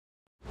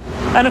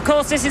And of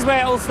course, this is where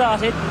it all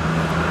started.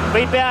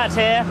 We'd be out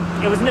here.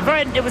 It was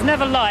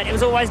never light. It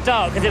was always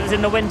dark because it was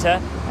in the winter.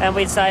 And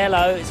we'd say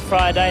hello. It's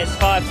Friday. It's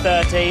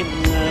 5:30.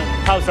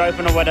 Pubs are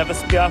open or whatever.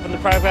 Spew up, and the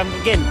programme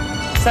begin.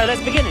 So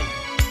let's begin it.